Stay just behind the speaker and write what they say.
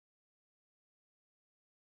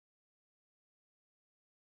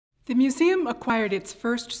The museum acquired its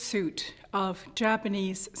first suit of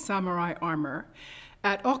Japanese samurai armor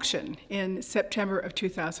at auction in September of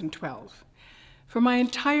 2012. For my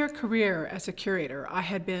entire career as a curator, I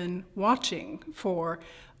had been watching for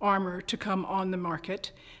armor to come on the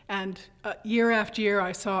market, and year after year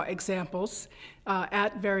I saw examples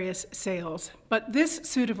at various sales. But this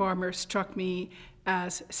suit of armor struck me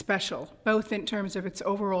as special, both in terms of its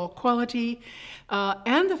overall quality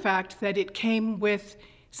and the fact that it came with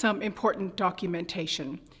some important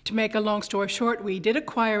documentation. To make a long story short, we did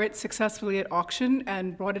acquire it successfully at auction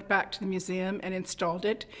and brought it back to the museum and installed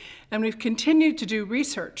it. And we've continued to do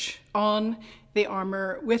research on the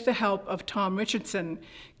armor with the help of Tom Richardson,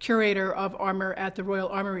 curator of armor at the Royal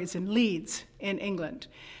Armouries in Leeds in England.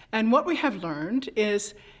 And what we have learned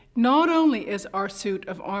is not only is our suit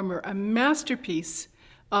of armor a masterpiece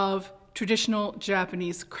of traditional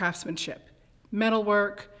Japanese craftsmanship,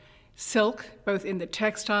 metalwork, silk, both in the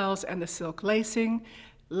textiles and the silk lacing,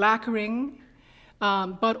 lacquering,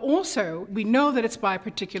 but also we know that it's by a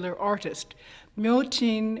particular artist,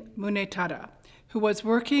 Myojin Munetada, who was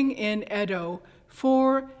working in Edo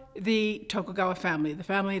for the Tokugawa family, the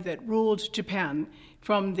family that ruled Japan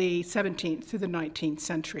from the 17th to the 19th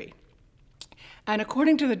century. And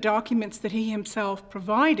according to the documents that he himself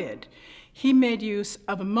provided, he made use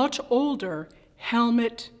of a much older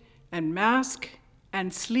helmet and mask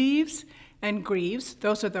and sleeves and greaves.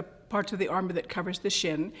 Those are the parts of the armor that covers the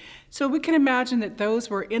shin. So we can imagine that those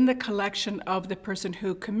were in the collection of the person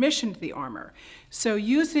who commissioned the armor. So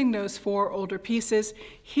using those four older pieces,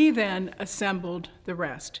 he then assembled the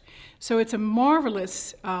rest. So it's a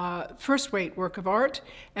marvelous first-rate work of art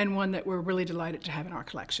and one that we're really delighted to have in our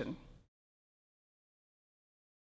collection.